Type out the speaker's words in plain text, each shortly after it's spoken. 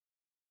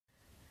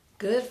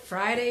Good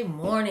Friday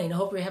morning.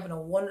 Hope you're having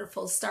a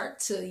wonderful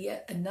start to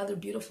yet another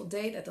beautiful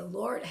day that the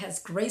Lord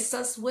has graced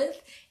us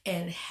with.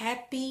 And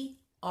happy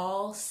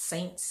All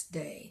Saints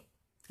Day.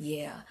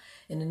 Yeah.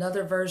 In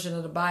another version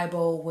of the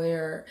Bible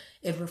where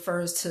it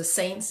refers to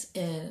saints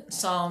in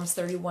Psalms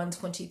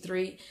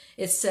 31:23,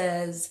 it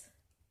says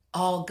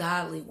all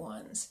godly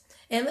ones.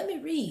 And let me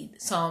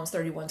read Psalms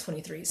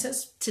 31:23.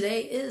 Since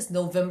today is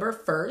November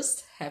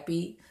 1st,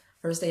 happy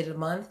first day of the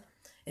month.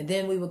 And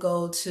then we will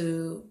go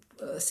to,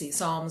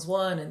 Psalms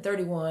 1 and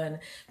 31,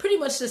 pretty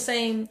much the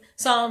same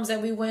Psalms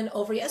that we went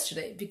over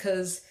yesterday,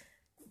 because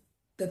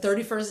the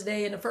 31st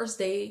day and the first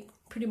day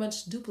pretty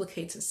much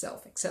duplicates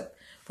itself, except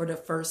for the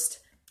first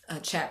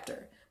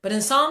chapter. But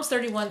in Psalms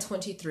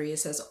 31:23, it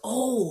says,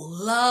 "Oh,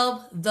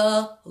 love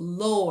the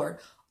Lord,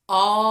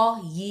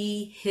 all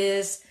ye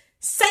his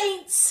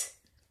saints."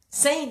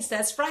 Saints,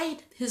 that's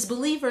right. His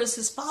believers,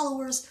 his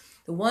followers,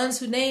 the ones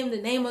who name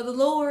the name of the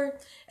Lord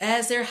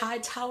as their high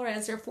tower,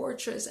 as their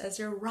fortress, as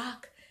their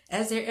rock,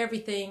 as their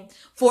everything.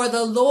 For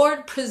the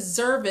Lord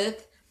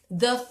preserveth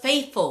the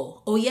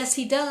faithful. Oh, yes,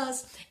 he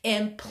does.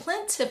 And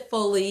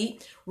plentifully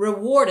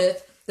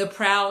rewardeth the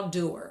proud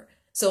doer.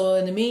 So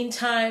in the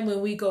meantime,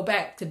 when we go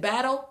back to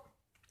battle,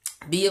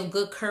 be of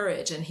good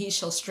courage, and he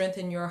shall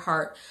strengthen your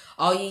heart,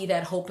 all ye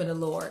that hope in the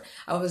Lord.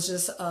 I was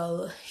just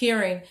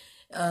hearing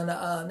on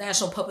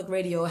National Public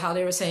Radio how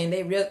they were saying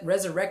they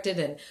resurrected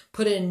and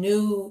put in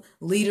new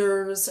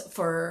leaders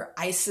for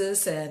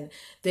ISIS, and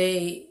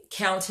they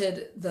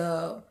counted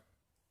the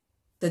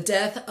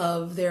death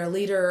of their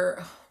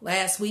leader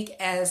last week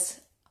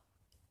as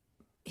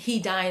he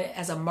died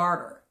as a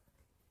martyr,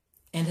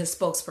 and his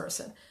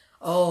spokesperson.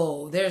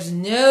 Oh, there's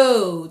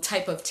no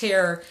type of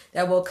terror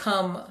that will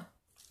come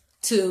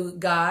to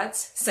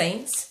God's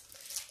saints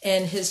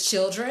and his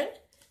children,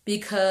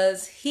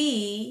 because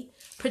he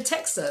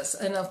protects us.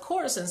 And of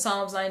course, in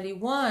Psalms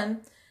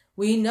 91,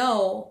 we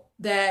know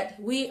that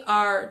we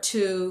are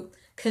to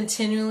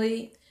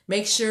continually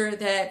make sure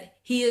that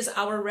he is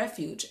our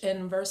refuge.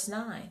 In verse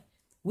 9,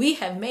 we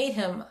have made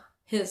him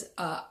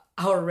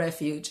our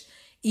refuge,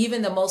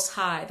 even the Most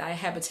High, thy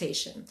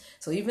habitation.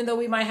 So even though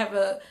we might have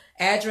an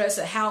address,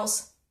 a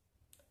house,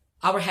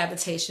 our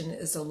habitation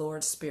is the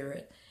Lord's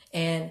Spirit.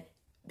 And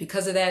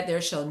because of that,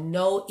 there shall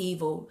no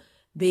evil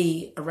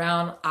be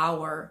around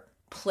our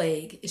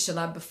plague. It shall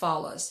not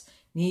befall us,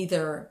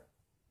 neither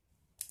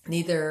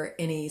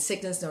any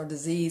sickness nor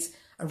disease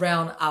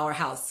around our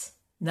house,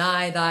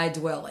 nigh thy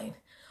dwelling.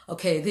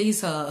 Okay,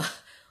 these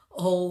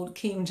old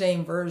King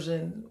James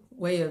Version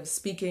way of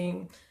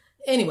speaking.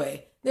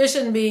 Anyway, there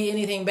shouldn't be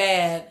anything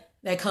bad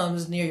that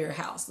comes near your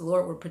house. The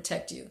Lord will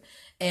protect you.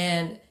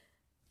 And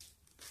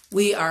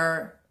we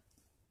are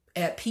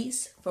at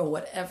peace for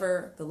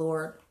whatever the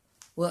Lord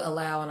will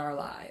allow in our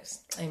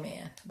lives.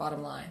 Amen.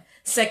 Bottom line.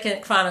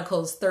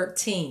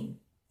 2Chron.13.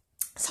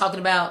 It's talking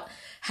about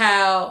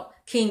how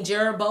King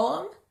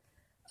Jeroboam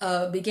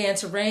began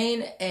to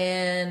reign,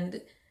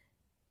 and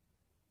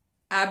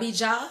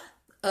Abijah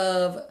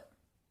of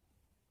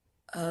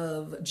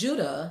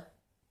Judah,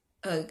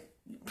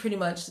 pretty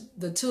much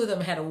the two of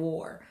them had a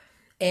war.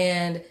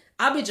 And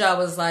Abijah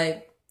was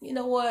like, you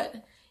know what?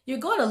 You're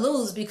going to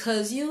lose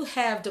because you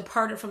have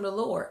departed from the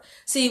Lord.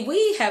 See,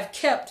 we have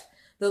kept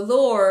the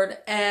Lord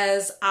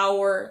as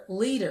our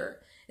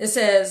leader. It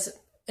says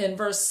in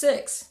verse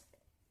 6,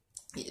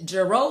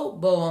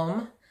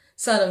 Jeroboam,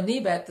 son of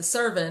Nebat, the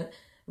servant,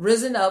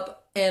 risen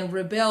up and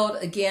rebelled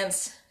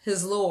against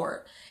his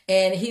Lord.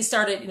 And he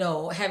started,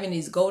 having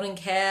these golden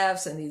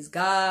calves and these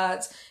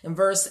gods in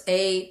verse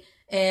 8.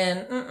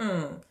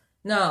 And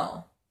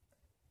no.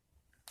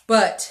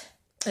 But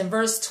in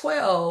verse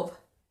 12,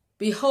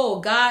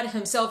 behold, God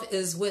himself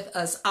is with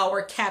us,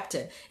 our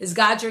captain. Is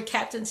God your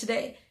captain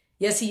today?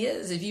 Yes, he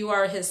is. If you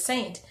are his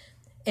saint,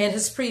 and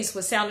his priests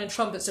with sounding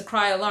trumpets to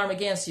cry alarm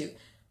against you.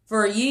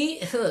 For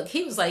look,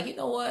 he was like, you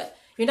know what?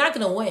 You're not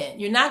going to win.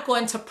 You're not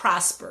going to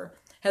prosper.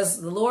 Has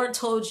the Lord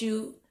told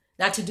you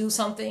not to do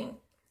something,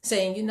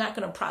 saying you're not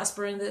going to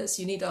prosper in this?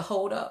 You need to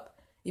hold up.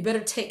 You better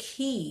take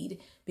heed,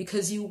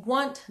 because you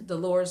want the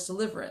Lord's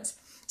deliverance.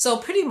 So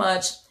pretty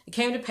much it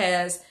came to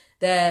pass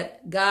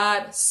that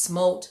God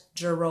smote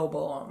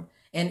Jeroboam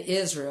and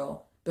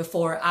Israel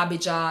before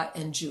Abijah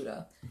and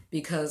Judah,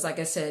 because like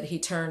I said, he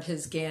turned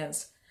his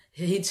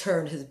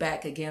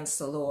back against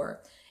the Lord.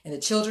 And the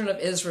children of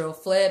Israel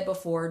fled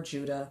before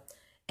Judah,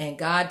 and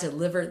God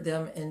delivered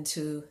them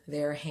into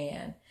their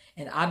hand.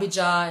 And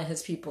Abijah and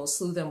his people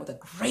slew them with a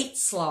great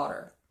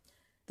slaughter.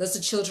 Thus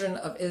the children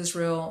of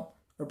Israel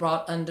were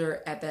brought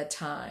under at that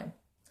time,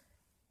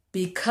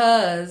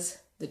 because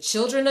the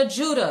children of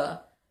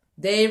Judah,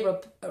 they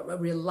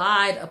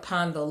relied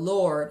upon the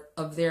Lord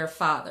of their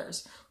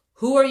fathers.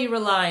 Who are you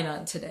relying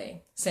on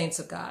today, saints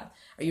of God?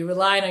 Are you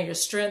relying on your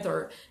strength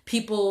or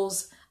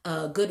people's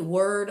good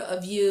word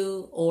of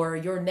you or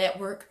your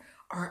network?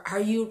 Or are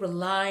you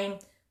relying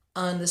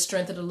on the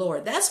strength of the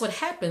Lord? That's what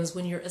happens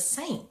when you're a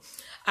saint.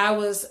 I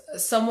was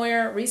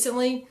somewhere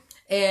recently,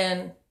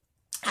 and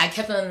I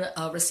kept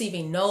on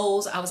receiving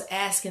no's. I was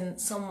asking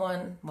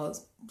someone, well,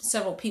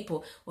 several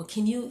people, well,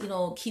 can you,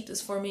 keep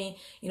this for me?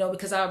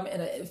 Because I'm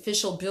in an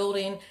official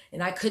building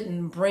and I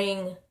couldn't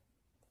bring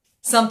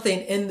something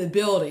in the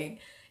building.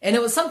 And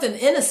it was something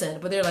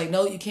innocent, but they're like,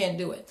 no, you can't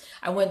do it.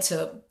 I went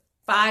to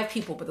 5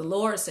 people, but the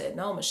Lord said,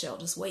 no, Michelle,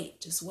 just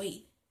wait.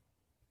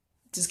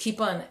 Just keep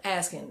on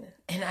asking.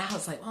 And I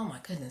was like, oh my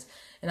goodness.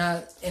 And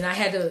I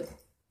had to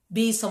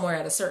be somewhere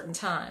at a certain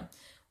time.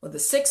 Well, the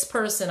 6th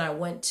person I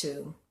went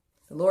to,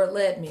 the Lord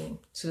led me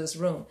to this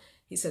room.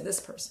 He said, this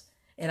person.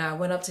 And I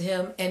went up to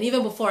him. And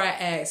even before I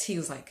asked, he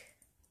was like,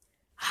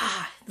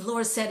 the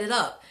Lord set it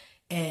up.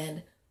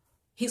 And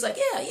he's like,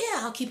 yeah,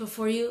 I'll keep it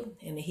for you.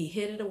 And he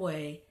hid it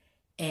away.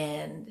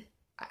 And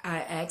I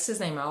asked his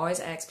name. I always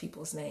ask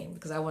people's name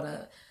because I want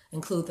to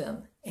include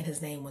them. And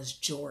his name was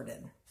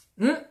Jordan.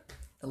 The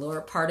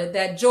Lord parted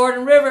that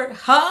Jordan River.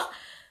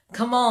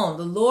 Come on.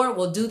 The Lord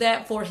will do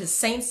that for his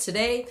saints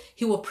today.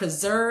 He will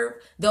preserve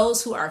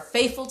those who are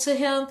faithful to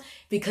him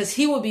because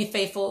he will be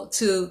faithful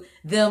to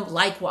them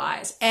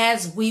likewise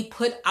as we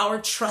put our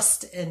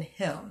trust in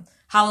him.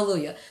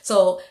 Hallelujah.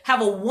 So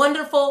have a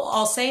wonderful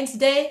All Saints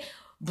Day.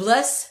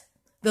 Bless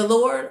the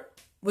Lord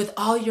with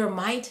all your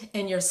might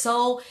and your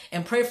soul,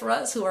 and pray for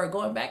us who are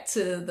going back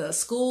to the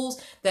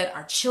schools that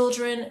our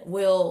children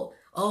will,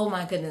 oh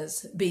my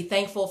goodness, be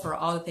thankful for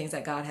all the things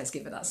that God has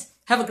given us.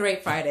 Have a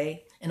great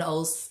Friday and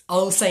All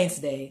Saints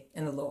Day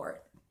in the Lord.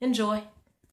 Enjoy.